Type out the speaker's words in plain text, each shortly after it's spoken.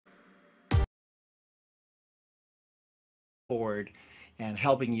forward and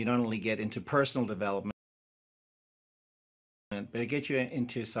helping you not only get into personal development, but it get you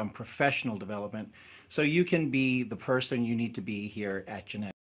into some professional development so you can be the person you need to be here at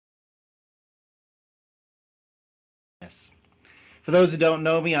Jeunesse. For those who don't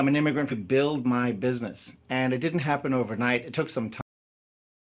know me, I'm an immigrant to build my business, and it didn't happen overnight. It took some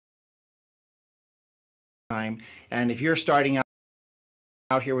time, and if you're starting out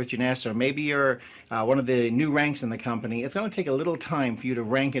here with Jeunesse, or maybe you're one of the new ranks in the company, it's going to take a little time for you to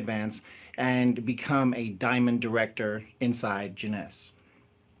rank advance and become a diamond director inside Jeunesse.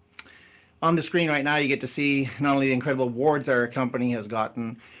 On the screen right now, you get to see not only the incredible awards our company has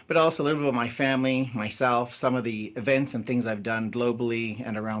gotten, but also a little bit about my family, myself, some of the events and things I've done globally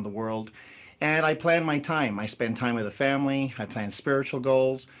and around the world. And I plan my time. I spend time with the family. I plan spiritual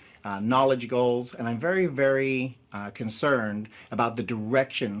goals, knowledge goals, and I'm very, very concerned about the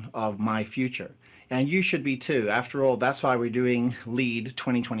direction of my future. And you should be too. After all, that's why we're doing LEAD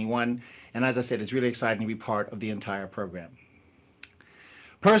 2021. And as I said, it's really exciting to be part of the entire program.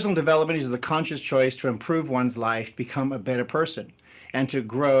 Personal development is the conscious choice to improve one's life, become a better person, and to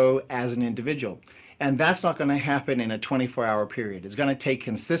grow as an individual. And that's not going to happen in a 24-hour period. It's going to take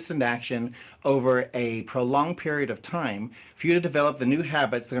consistent action over a prolonged period of time for you to develop the new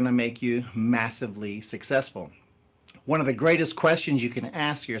habits that are going to make you massively successful. One of the greatest questions you can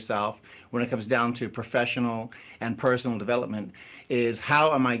ask yourself when it comes down to professional and personal development is,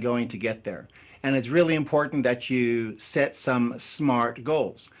 how am I going to get there? And it's really important that you set some SMART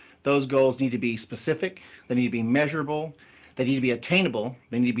goals. Those goals need to be specific, they need to be measurable, they need to be attainable,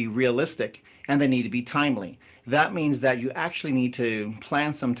 they need to be realistic, and they need to be timely. That means that you actually need to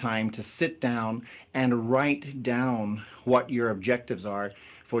plan some time to sit down and write down what your objectives are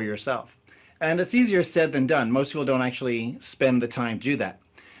for yourself. And it's easier said than done. Most people don't actually spend the time to do that.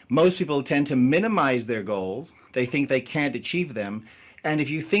 Most people tend to minimize their goals. They think they can't achieve them. And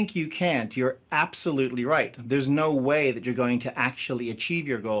if you think you can't, you're absolutely right. There's no way that you're going to actually achieve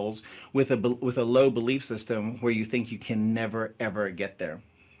your goals with a low belief system where you think you can never, ever get there.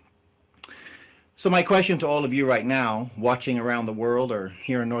 So my question to all of you right now, watching around the world or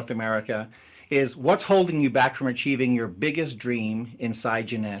here in North America, is what's holding you back from achieving your biggest dream inside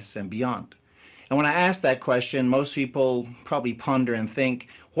Jeunesse and beyond? And when I ask that question, most people probably ponder and think,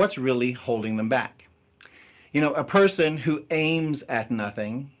 what's really holding them back? You know, a person who aims at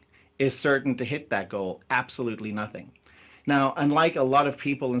nothing is certain to hit that goal, absolutely nothing. Now, unlike a lot of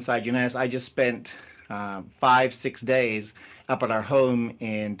people inside Jeunesse, I just spent 5-6 days up at our home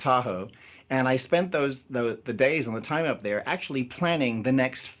in Tahoe, and I spent the days and the time up there actually planning the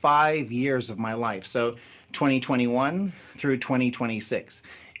next 5 years of my life, so 2021 through 2026.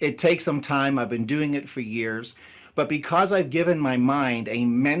 It takes some time. I've been doing it for years. But because I've given my mind a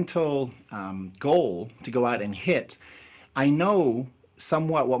mental goal to go out and hit, I know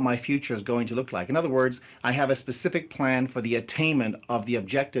somewhat what my future is going to look like. In other words, I have a specific plan for the attainment of the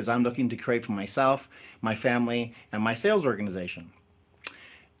objectives I'm looking to create for myself, my family, and my sales organization.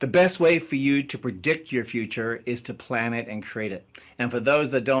 The best way for you to predict your future is to plan it and create it. And for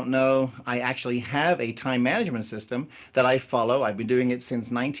those that don't know, I actually have a time management system that I follow. I've been doing it since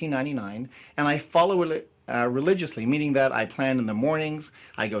 1999, and I follow it religiously, meaning that I plan in the mornings,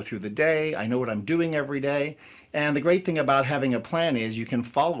 I go through the day, I know what I'm doing every day. And the great thing about having a plan is you can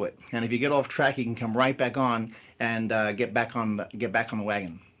follow it. And if you get off track, you can come right back on and get back on the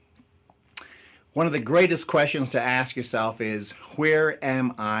wagon. One of the greatest questions to ask yourself is, where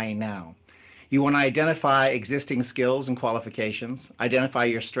am I now? You want to identify existing skills and qualifications, identify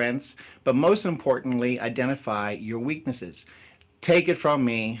your strengths, but most importantly, identify your weaknesses. Take it from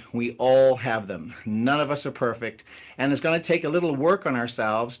me, we all have them. None of us are perfect, and it's going to take a little work on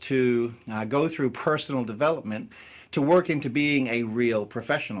ourselves to go through personal development to work into being a real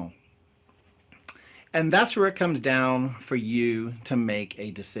professional. And that's where it comes down for you to make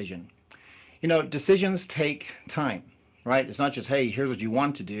a decision. You know, decisions take time, right? It's not just, hey, here's what you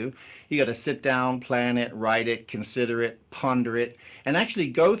want to do. You got to sit down, plan it, write it, consider it, ponder it, and actually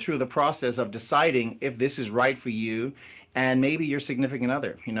go through the process of deciding if this is right for you and maybe your significant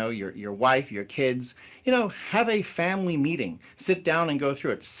other, you know, your wife, your kids. You know, have a family meeting. Sit down and go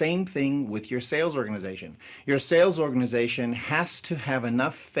through it. Same thing with your sales organization. Your sales organization has to have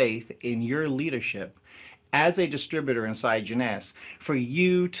enough faith in your leadership as a distributor inside Jeunesse for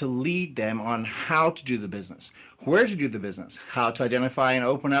you to lead them on how to do the business, where to do the business, how to identify and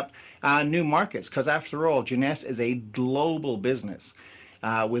open up new markets. Because after all, Jeunesse is a global business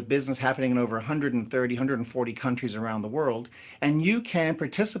with business happening in over 130, 140 countries around the world. And you can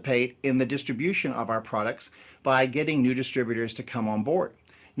participate in the distribution of our products by getting new distributors to come on board.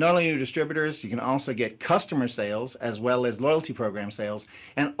 Not only new distributors, you can also get customer sales as well as loyalty program sales,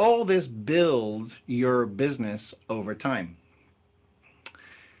 and all this builds your business over time.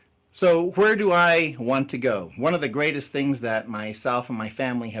 So where do I want to go? One of the greatest things that myself and my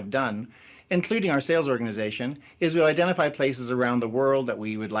family have done, including our sales organization, is we identify places around the world that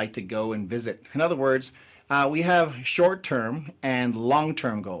we would like to go and visit. In other words, we have short-term and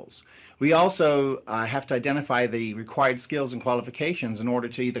long-term goals. We also have to identify the required skills and qualifications in order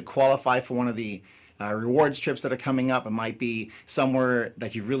to either qualify for one of the rewards trips that are coming up. It might be somewhere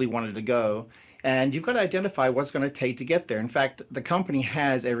that you really wanted to go, and you've got to identify what's going to take to get there. In fact, the company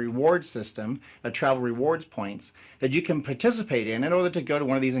has a reward system, a travel rewards points, that you can participate in order to go to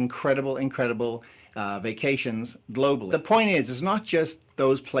one of these incredible vacations globally. The point is, it's not just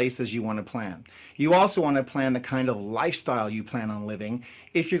those places you want to plan. You also want to plan the kind of lifestyle you plan on living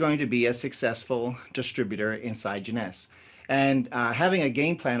if you're going to be a successful distributor inside Jeunesse. And having a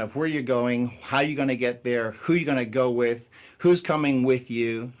game plan of where you're going, how you're going to get there, who you're going to go with, who's coming with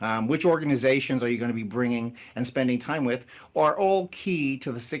you, which organizations are you going to be bringing and spending time with, are all key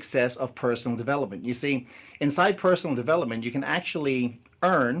to the success of personal development. You see, inside personal development, you can actually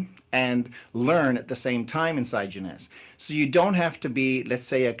earn and learn at the same time inside Jeunesse. So you don't have to be, let's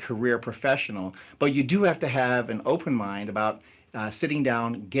say, a career professional, but you do have to have an open mind about sitting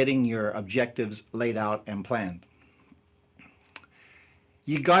down, getting your objectives laid out and planned.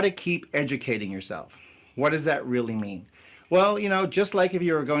 You got to keep educating yourself. What does that really mean? Well, you know, just like if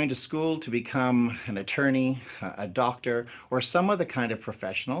you were going to school to become an attorney, a doctor, or some other kind of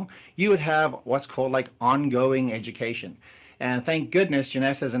professional, you would have what's called like ongoing education. And thank goodness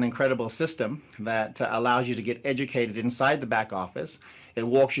Jeunesse has an incredible system that allows you to get educated inside the back office. It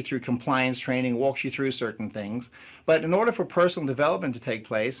walks you through compliance training, walks you through certain things. But in order for personal development to take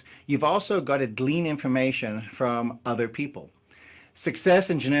place, you've also got to glean information from other people. Success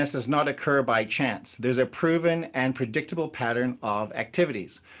in Jeunesse does not occur by chance. There's a proven and predictable pattern of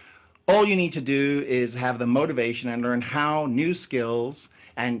activities. All you need to do is have the motivation and learn how new skills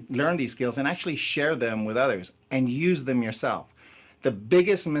and learn these skills and actually share them with others and use them yourself. The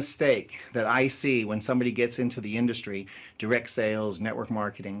biggest mistake that I see when somebody gets into the industry, direct sales, network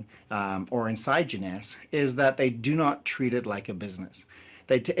marketing, or inside Jeunesse, is that they do not treat it like a business.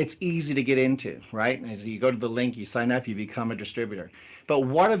 It's easy to get into, right? As you go to the link, you sign up, you become a distributor. But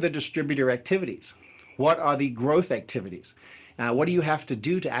what are the distributor activities? What are the growth activities? What do you have to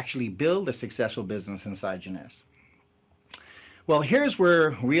do to actually build a successful business inside Jeunesse? Well, here's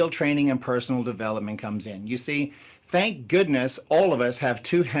where real training and personal development comes in. You see, thank goodness all of us have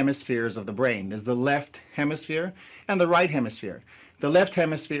two hemispheres of the brain. There's the left hemisphere and the right hemisphere. The left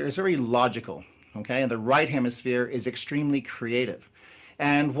hemisphere is very logical, okay? And the right hemisphere is extremely creative.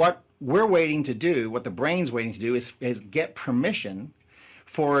 And what we're waiting to do, what the brain's waiting to do is get permission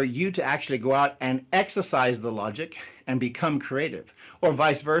for you to actually go out and exercise the logic and become creative, or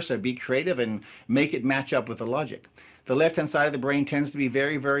vice versa, be creative and make it match up with the logic. The left-hand side of the brain tends to be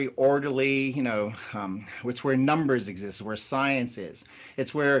very orderly, you know, it's where numbers exist, where science is.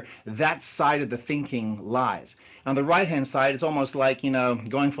 It's where that side of the thinking lies. On the right-hand side, it's almost like, you know,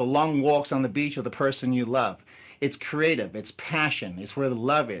 going for long walks on the beach with the person you love. It's creative, it's passion, it's where the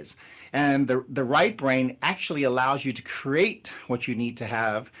love is. And the right brain actually allows you to create what you need to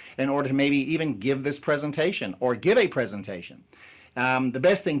have in order to maybe even give this presentation or give a presentation. The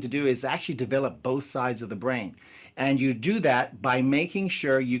best thing to do is actually develop both sides of the brain. And you do that by making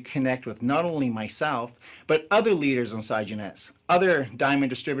sure you connect with not only myself, but other leaders inside Jeunesse, other diamond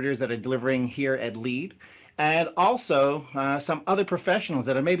distributors that are delivering here at LEAD, and also some other professionals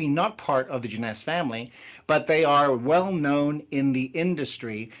that are maybe not part of the Jeunesse family, but they are well known in the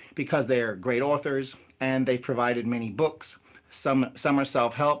industry because they are great authors and they've provided many books. Some are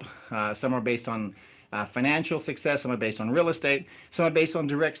self-help, some are based on financial success, some are based on real estate, some are based on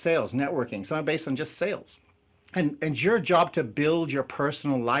direct sales, networking, some are based on just sales. And it's your job to build your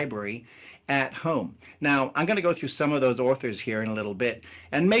personal library at home. Now, I'm going to go through some of those authors here in a little bit,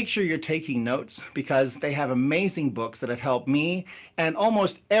 and make sure you're taking notes because they have amazing books that have helped me and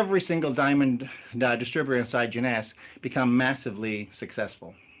almost every single diamond distributor inside Jeunesse become massively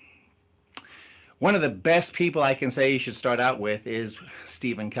successful. One of the best people I can say you should start out with is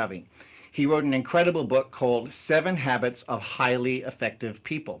Stephen Covey. He wrote an incredible book called 7 Habits of Highly Effective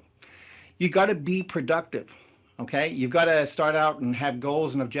People. You got to be productive. Okay, you've got to start out and have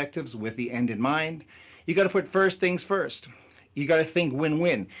goals and objectives with the end in mind. You got to put first things first. You got to think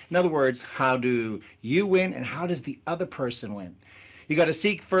win-win. In other words, how do you win and how does the other person win? You got to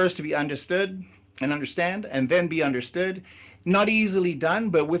seek first to be understood and understand, and then be understood. Not easily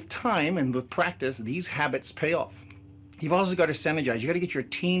done, but with time and with practice, these habits pay off. You've also got to synergize. You got to get your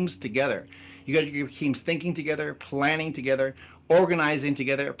teams together. You got to get your teams thinking together, planning together, organizing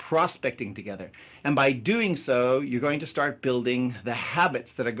together, prospecting together. And by doing so, you're going to start building the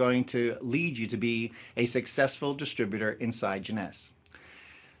habits that are going to lead you to be a successful distributor inside Jeunesse.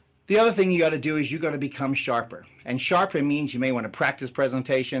 The other thing you got to do is you got to become sharper. And sharper means you may want to practice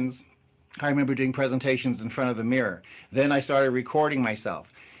presentations. I remember doing presentations in front of the mirror. Then I started recording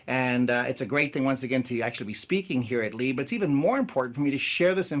myself. And it's a great thing, once again, to actually be speaking here at Lee, but it's even more important for me to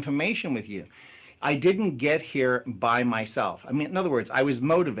share this information with you. I didn't get here by myself. I mean, in other words, I was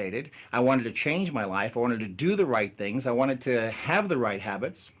motivated. I wanted to change my life. I wanted to do the right things. I wanted to have the right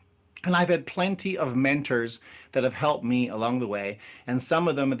habits. And I've had plenty of mentors that have helped me along the way. And some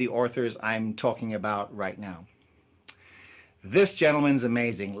of them are the authors I'm talking about right now. This gentleman's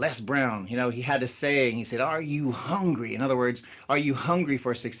amazing. Les Brown, you know, he had a saying. He said, "Are you hungry?" In other words, are you hungry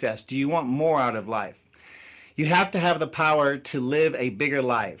for success? Do you want more out of life? You have to have the power to live a bigger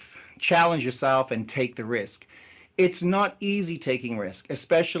life. Challenge yourself and take the risk. It's not easy taking risk,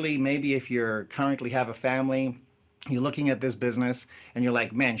 especially maybe if you're currently have a family. You're looking at this business and you're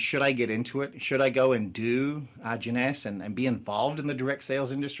like, man, should I get into it? Should I go and do Jeunesse and be involved in the direct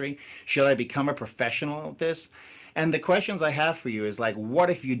sales industry? Should I become a professional at this? And the questions I have for you is like, what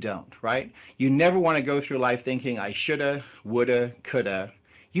if you don't, right? You never want to go through life thinking I shoulda, woulda, coulda.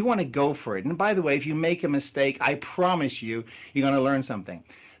 You want to go for it. And by the way, if you make a mistake, I promise you, you're going to learn something.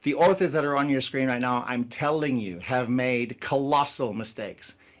 The authors that are on your screen right now, I'm telling you, have made colossal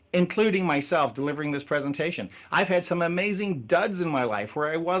mistakes, including myself delivering this presentation. I've had some amazing duds in my life where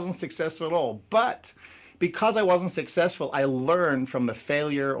I wasn't successful at all. But because I wasn't successful, I learned from the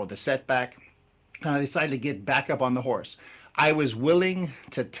failure or the setback. And I decided to get back up on the horse. I was willing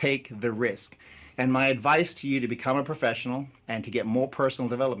to take the risk. And my advice to you to become a professional and to get more personal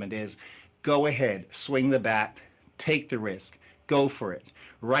development is go ahead, swing the bat, take the risk, go for it.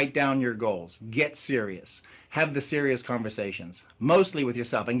 Write down your goals, get serious, have the serious conversations, mostly with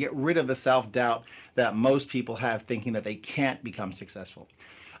yourself, and get rid of the self-doubt that most people have thinking that they can't become successful.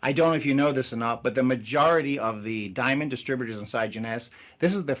 I don't know if you know this or not, but the majority of the diamond distributors inside Jeunesse,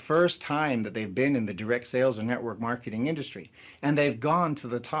 this is the first time that they've been in the direct sales or network marketing industry, and they've gone to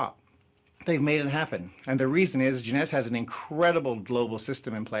the top. They've made it happen. And the reason is Jeunesse has an incredible global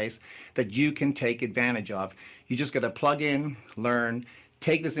system in place that you can take advantage of. You just got to plug in, learn,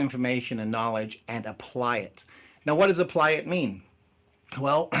 take this information and knowledge, and apply it. Now, what does apply it mean?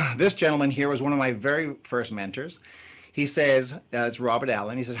 Well, this gentleman here was one of my very first mentors. He says, it's Robert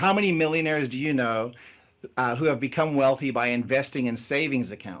Allen, he says, how many millionaires do you know who have become wealthy by investing in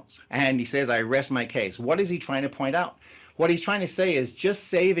savings accounts? And he says, I rest my case. What is he trying to point out? What he's trying to say is just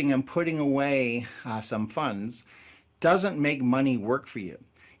saving and putting away some funds doesn't make money work for you.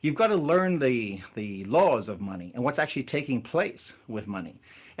 You've got to learn the laws of money and what's actually taking place with money.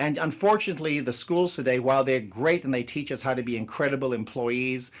 And unfortunately, the schools today, while they're great and they teach us how to be incredible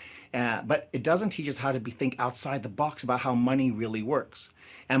employees, but it doesn't teach us how to think outside the box about how money really works.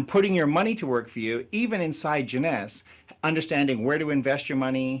 And putting your money to work for you, even inside Jeunesse, understanding where to invest your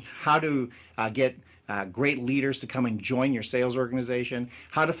money, how to get great leaders to come and join your sales organization,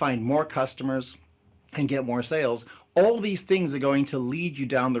 how to find more customers and get more sales, all these things are going to lead you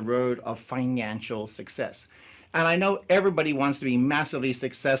down the road of financial success. And I know everybody wants to be massively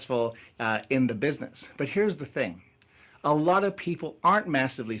successful in the business, but here's the thing. A lot of people aren't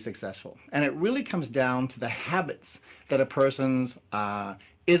massively successful, and it really comes down to the habits that a person's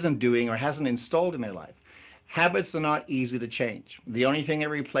isn't doing or hasn't installed in their life. Habits are not easy to change. The only thing that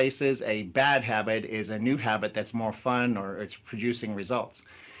replaces a bad habit is a new habit that's more fun or it's producing results.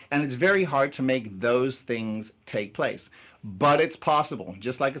 And it's very hard to make those things take place. But it's possible,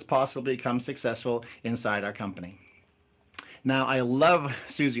 just like it's possible to become successful inside our company. Now, I love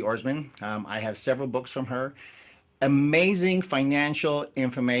Susie Orsman. I have several books from her. Amazing financial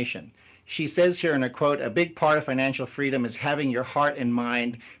information. She says here in a quote, a big part of financial freedom is having your heart and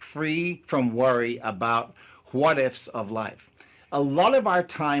mind free from worry about what ifs of life. A lot of our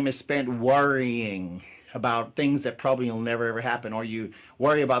time is spent worrying about things that probably will never ever happen, or you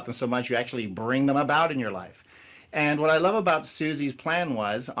worry about them so much you actually bring them about in your life. And what I love about Susie's plan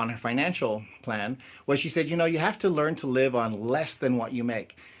was, on her financial plan, was she said, you know, you have to learn to live on less than what you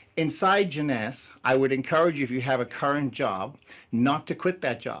make. Inside Jeunesse, I would encourage you, if you have a current job, not to quit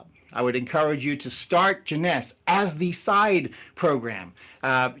that job. I would encourage you to start Jeunesse as the side program.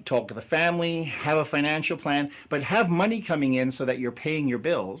 Talk to the family, have a financial plan, but have money coming in so that you're paying your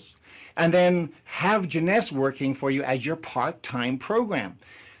bills. And then have Jeunesse working for you as your part-time program.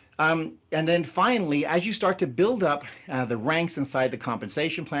 And then finally, as you start to build up the ranks inside the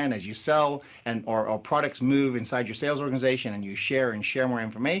compensation plan, as you sell or products move inside your sales organization and you share more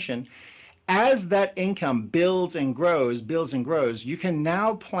information, as that income builds and grows, you can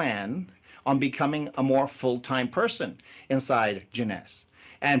now plan on becoming a more full-time person inside Jeunesse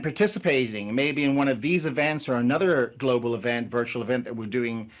and participating maybe in one of these events or another global event, virtual event that we're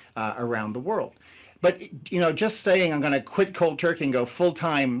doing around the world. But just saying I'm going to quit cold turkey and go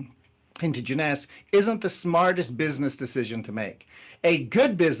full-time into Jeunesse isn't the smartest business decision to make. A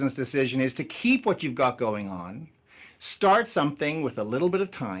good business decision is to keep what you've got going on, start something with a little bit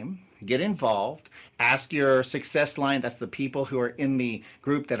of time, get involved, ask your success line, that's the people who are in the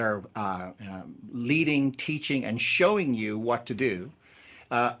group that are leading, teaching, and showing you what to do,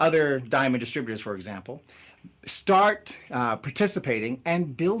 other diamond distributors, for example, start participating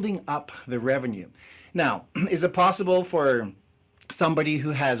and building up the revenue. Now, is it possible for somebody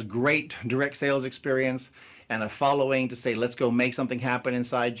who has great direct sales experience and a following to say, let's go make something happen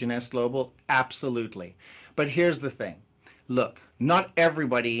inside Jeunesse Global? Absolutely. But here's the thing. Look, not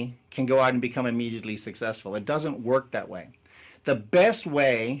everybody can go out and become immediately successful. It doesn't work that way. The best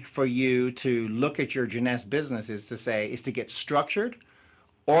way for you to look at your Jeunesse business is to get structured,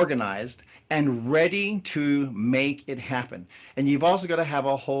 organized, and ready to make it happen. And you've also got to have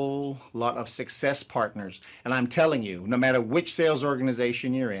a whole lot of success partners. And I'm telling you, no matter which sales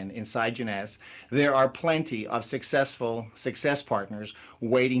organization you're in inside Jeunesse, there are plenty of successful success partners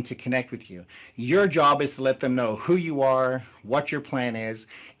waiting to connect with you. Your job is to let them know who you are, what your plan is,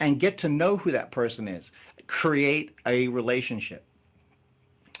 and get to know who that person is. Create a relationship.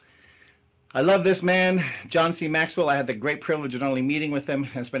 I love this man, John C. Maxwell. I had the great privilege of not only meeting with him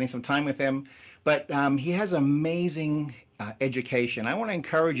and spending some time with him, but he has amazing education. I want to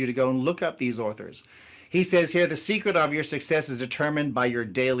encourage you to go and look up these authors. He says here, the secret of your success is determined by your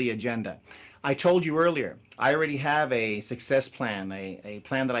daily agenda. I told you earlier, I already have a success plan, a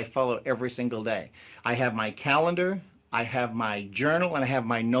plan that I follow every single day. I have my calendar, I have my journal, and I have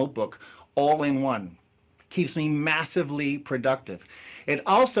my notebook all in one. Keeps me massively productive. It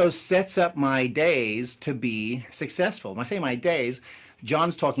also sets up my days to be successful. When I say my days,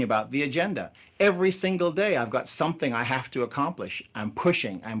 John's talking about the agenda. Every single day I've got something I have to accomplish. I'm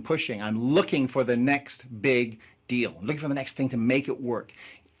pushing, I'm looking for the next big deal. I'm looking for the next thing to make it work.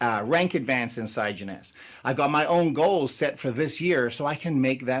 Rank advance inside Jeunesse. I've got my own goals set for this year so I can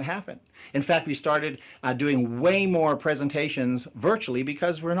make that happen. In fact, we started doing way more presentations virtually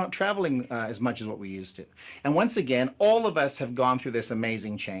because we're not traveling as much as what we used to. And once again, all of us have gone through this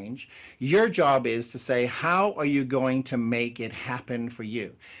amazing change. Your job is to say, how are you going to make it happen for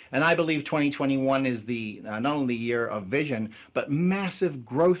you? And I believe 2021 is the not only year of vision, but massive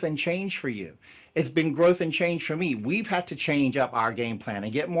growth and change for you. It's been growth and change for me. We've had to change up our game plan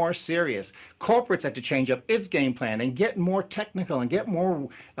and get more serious. Corporate's had to change up its game plan and get more technical and get more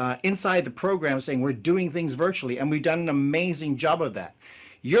inside the program, saying we're doing things virtually, and we've done an amazing job of that.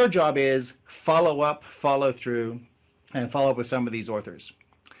 Your job is follow up, follow through, and follow up with some of these authors.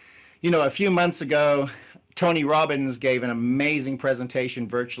 A few months ago, Tony Robbins gave an amazing presentation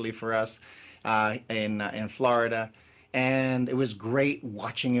virtually for us in Florida. And it was great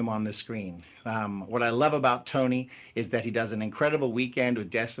watching him on the screen. What I love about Tony is that he does an incredible weekend with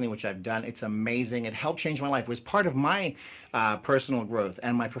Destiny, which I've done. It's amazing. It helped change my life. It was part of my personal growth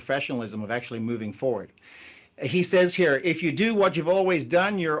and my professionalism of actually moving forward. He says here, if you do what you've always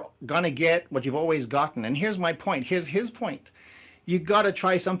done, you're going to get what you've always gotten. And here's my point. Here's his point. You've got to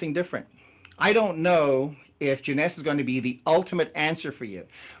try something different. I don't know if Jeunesse is going to be the ultimate answer for you.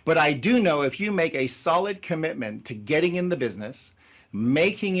 But I do know if you make a solid commitment to getting in the business,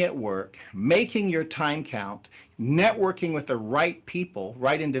 making it work, making your time count, networking with the right people,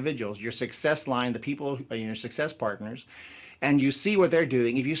 right individuals, your success line, the people, your success partners, and you see what they're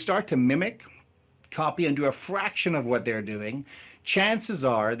doing, if you start to mimic, copy, and do a fraction of what they're doing, chances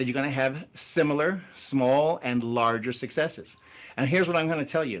are that you're going to have similar, small, and larger successes. And here's what I'm going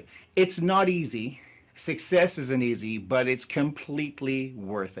to tell you. It's not easy. Success isn't easy, but it's completely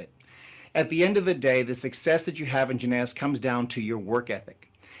worth it. At the end of the day, the success that you have in Jeunesse comes down to your work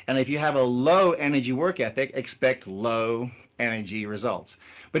ethic. And if you have a low energy work ethic, expect low energy results.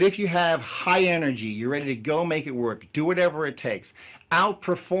 But if you have high energy, you're ready to go make it work, do whatever it takes,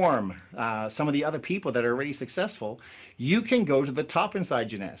 outperform some of the other people that are already successful, you can go to the top inside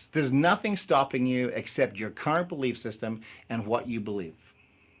Jeunesse. There's nothing stopping you except your current belief system and what you believe.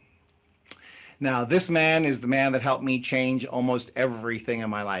 Now, this man is the man that helped me change almost everything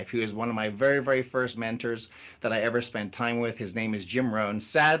in my life. He was one of my very, very first mentors that I ever spent time with. His name is Gilmer.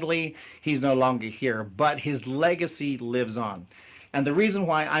 Sadly, he's no longer here, but his legacy lives on. And the reason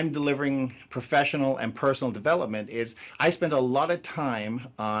why I'm delivering professional and personal development is I spent a lot of time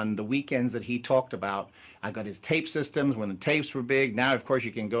on the weekends that he talked about. I got his tape systems when the tapes were big. Now, of course,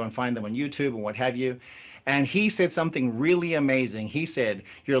 you can go and find them on YouTube and what have you. And he said something really amazing. He said,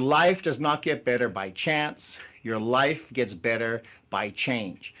 your life does not get better by chance. Your life gets better by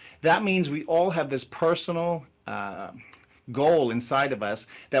change. That means we all have this personal goal inside of us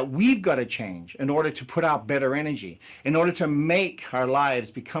that we've got to change in order to put out better energy, in order to make our lives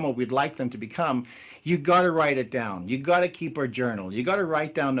become what we'd like them to become. You got to write it down. You got to keep a journal. You got to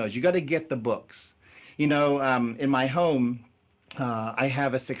write down notes. You got to get the books. You know, in my home, I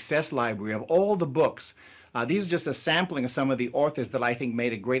have a success library of all the books. These are just a sampling of some of the authors that I think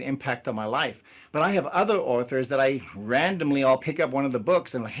made a great impact on my life. But I have other authors that I randomly, I'll pick up one of the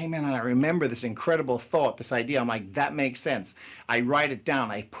books and like, hey man, I remember this incredible thought, this idea. I'm like, that makes sense. I write it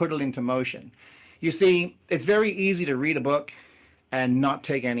down. I put it into motion. You see, it's very easy to read a book and not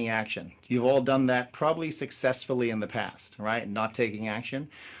take any action. You've all done that probably successfully in the past, right? Not taking action.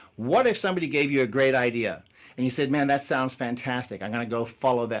 What if somebody gave you a great idea? And you said, man, that sounds fantastic. I'm going to go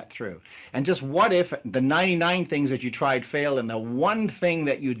follow that through. And just what if the 99 things that you tried failed and the one thing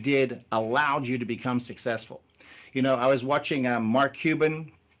that you did allowed you to become successful? You know, I was watching Mark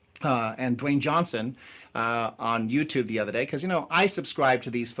Cuban and Dwayne Johnson on YouTube the other day because, you know, I subscribe to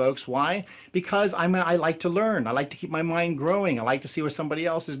these folks. Why? Because I like to learn. I like to keep my mind growing. I like to see what somebody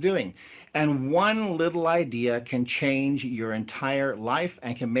else is doing. And one little idea can change your entire life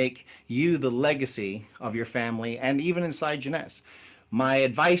and can make you the legacy of your family and even inside Jeunesse. My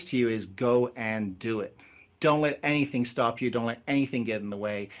advice to you is go and do it. Don't let anything stop you. Don't let anything get in the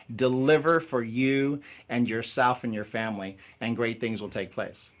way. Deliver for you and yourself and your family, and great things will take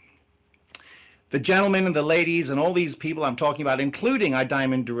place. The gentlemen and the ladies and all these people I'm talking about, including our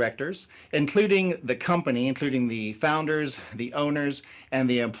diamond directors, including the company, including the founders, the owners, and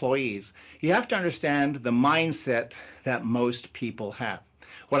the employees, you have to understand the mindset that most people have.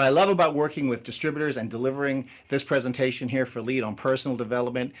 What I love about working with distributors and delivering this presentation here for Lead on personal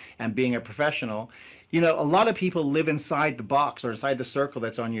development and being a professional, you know, a lot of people live inside the box or inside the circle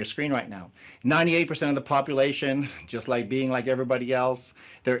that's on your screen right now. 98% of the population, just like being like everybody else,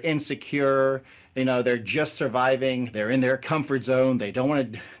 they're insecure, you know, they're just surviving, they're in their comfort zone, they don't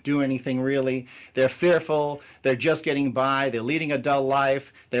want to do anything really, they're fearful, they're just getting by, they're leading a dull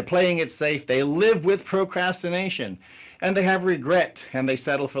life, they're playing it safe, they live with procrastination, and they have regret, and they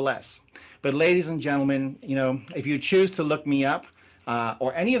settle for less. But ladies and gentlemen, you know, if you choose to look me up,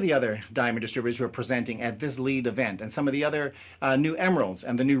 or any of the other diamond distributors who are presenting at this lead event, and some of the other new emeralds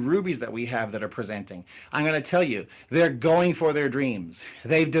and the new rubies that we have that are presenting, I'm going to tell you, they're going for their dreams.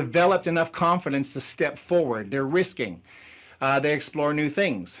 They've developed enough confidence to step forward. They're risking. They explore new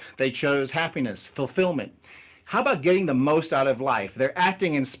things. They chose happiness, fulfillment. How about getting the most out of life? They're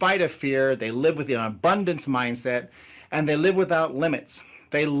acting in spite of fear. They live with an abundance mindset, and they live without limits.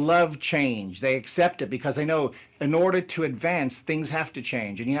 They love change. They accept it because they know in order to advance, things have to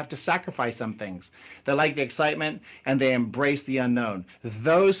change and you have to sacrifice some things. They like the excitement and they embrace the unknown.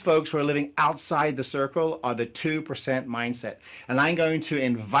 Those folks who are living outside the circle are the 2% mindset. And I'm going to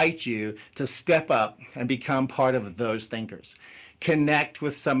invite you to step up and become part of those thinkers. Connect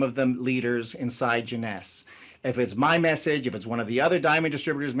with some of the leaders inside Jeunesse. If it's my message, if it's one of the other diamond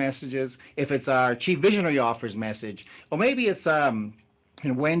distributors' messages, if it's our chief visionary officer's message, or maybe it's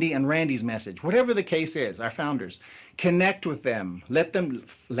and Wendy and Randy's message, whatever the case is, our founders, connect with them. Let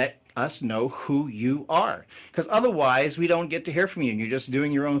us know who you are, because otherwise we don't get to hear from you and you're just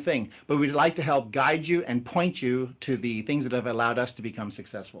doing your own thing. But we'd like to help guide you and point you to the things that have allowed us to become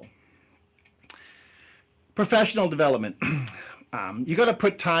successful. Professional development. You got to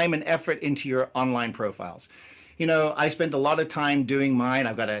put time and effort into your online profiles. You know, I spent a lot of time doing mine.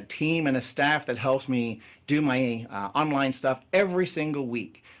 I've got a team and a staff that helps me do my online stuff every single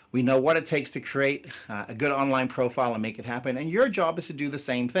week. We know what it takes to create a good online profile and make it happen. And your job is to do the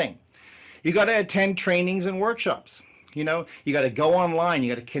same thing. You got to attend trainings and workshops. You know, you got to go online.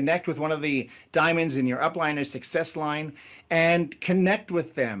 You got to connect with one of the diamonds in your upline or success line and connect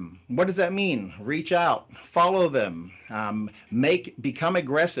with them. What does that mean? Reach out, follow them, become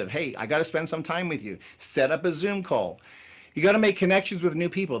aggressive. Hey, I got to spend some time with you. Set up a Zoom call. You got to make connections with new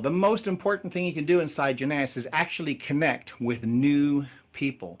people. The most important thing you can do inside Jeunesse is actually connect with new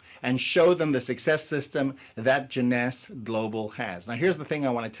people and show them the success system that Jeunesse Global has. Now, here's the thing I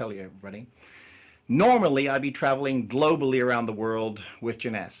want to tell you, everybody. Normally, I'd be traveling globally around the world with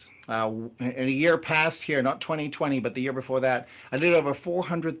Jeunesse. In a year past here, not 2020, but the year before that, I did over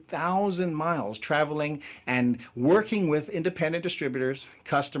 400,000 miles traveling and working with independent distributors,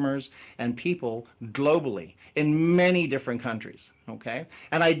 customers, and people globally in many different countries. Okay.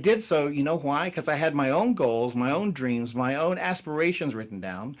 And I did so, you know why? Because I had my own goals, my own dreams, my own aspirations written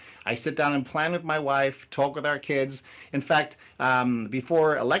down. I sit down and plan with my wife, talk with our kids. In fact,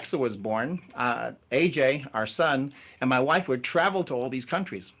 before Alexa was born, AJ, our son, and my wife would travel to all these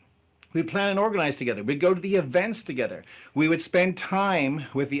countries. We'd plan and organize together. We'd go to the events together. We would spend time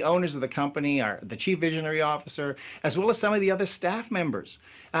with the owners of the company, the chief visionary officer, as well as some of the other staff members.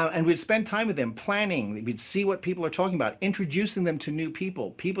 And we'd spend time with them planning. We'd see what people are talking about, introducing them to new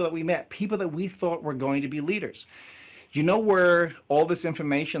people, people that we met, people that we thought were going to be leaders. You know where all this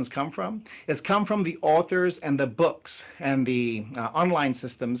information's come from? It's come from the authors and the books and the online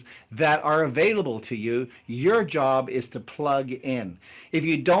systems that are available to you. Your job is to plug in. If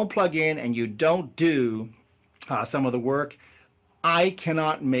you don't plug in and you don't do some of the work, I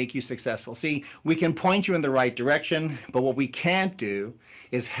cannot make you successful. See, we can point you in the right direction, but what we can't do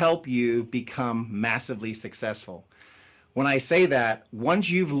is help you become massively successful. When I say that, once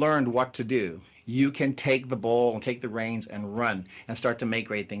you've learned what to do, you can take the ball and take the reins and run and start to make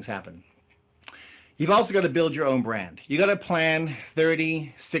great things happen. You've also got to build your own brand. You got to plan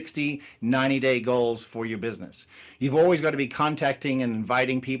 30, 60, 90-day goals for your business. You've always got to be contacting and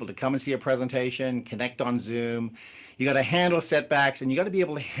inviting people to come and see a presentation, connect on Zoom. You got to handle setbacks, and you got to be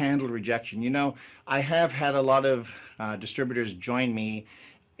able to handle rejection. You know, I have had a lot of distributors join me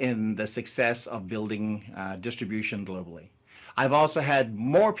in the success of building distribution globally. I've also had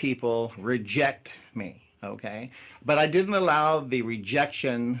more people reject me, okay? But I didn't allow the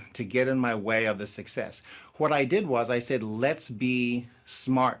rejection to get in my way of the success. What I did was I said, let's be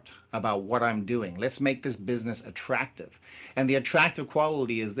smart about what I'm doing. Let's make this business attractive. And the attractive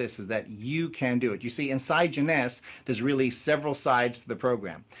quality is this, is that you can do it. You see, inside Jeunesse, there's really several sides to the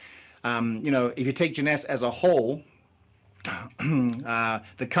program. You know, if you take Jeunesse as a whole,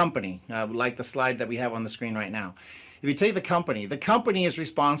 the company, like the slide that we have on the screen right now, if you take the company is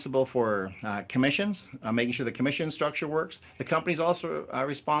responsible for commissions, making sure the commission structure works. The company is also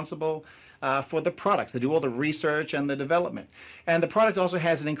responsible for the products. They do all the research and the development. And the product also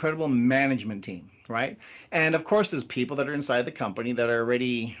has an incredible management team, right? And of course, there's people that are inside the company that are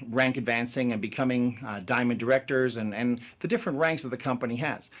already rank advancing and becoming diamond directors and the different ranks that the company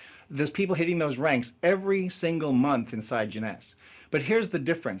has. There's people hitting those ranks every single month inside Jeunesse. But here's the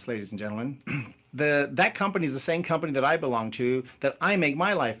difference, ladies and gentlemen. That company is the same company that I belong to, that I make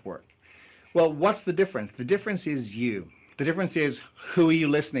my life work. Well, what's the difference? The difference is you. The difference is, who are you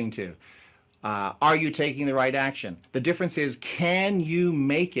listening to? Are you taking the right action? The difference is, can you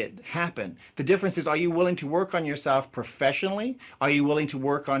make it happen? The difference is, are you willing to work on yourself professionally? Are you willing to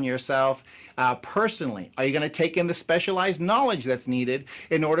work on yourself personally? Are you going to take in the specialized knowledge that's needed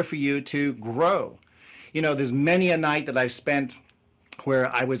in order for you to grow? You know, there's many a night that I've spent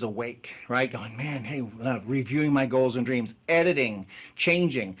where I was awake, right? Going, man, hey, reviewing my goals and dreams, editing,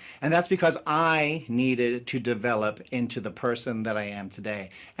 changing. And that's because I needed to develop into the person that I am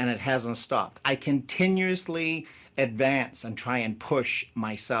today. And it hasn't stopped. I continuously advance and try and push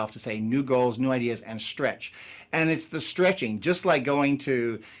myself to say new goals, new ideas, and stretch. And it's the stretching, just like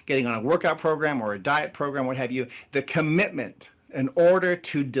getting on a workout program or a diet program, what have you, the commitment in order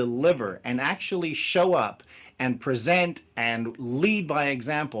to deliver and actually show up and present and lead by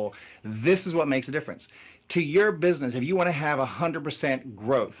example. This is what makes a difference. To your business, if you want to have 100%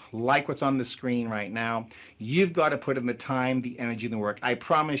 growth, like what's on the screen right now, you've got to put in the time, the energy, and the work. I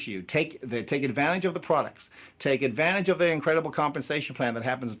promise you, take advantage of the products, take advantage of the incredible compensation plan that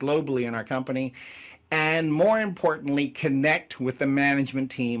happens globally in our company, and more importantly, connect with the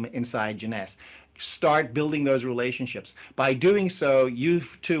management team inside Jeunesse. Start building those relationships. By doing so, you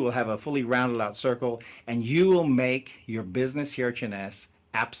too will have a fully rounded out circle, and you will make your business here at Jeunesse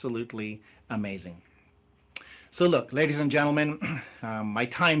absolutely amazing. So look, ladies and gentlemen, my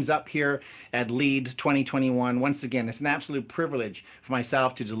time's up here at LEAD 2021. Once again, it's an absolute privilege for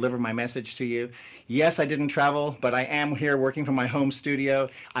myself to deliver my message to you. Yes, I didn't travel, but I am here working from my home studio.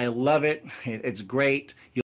 I love it. It's great.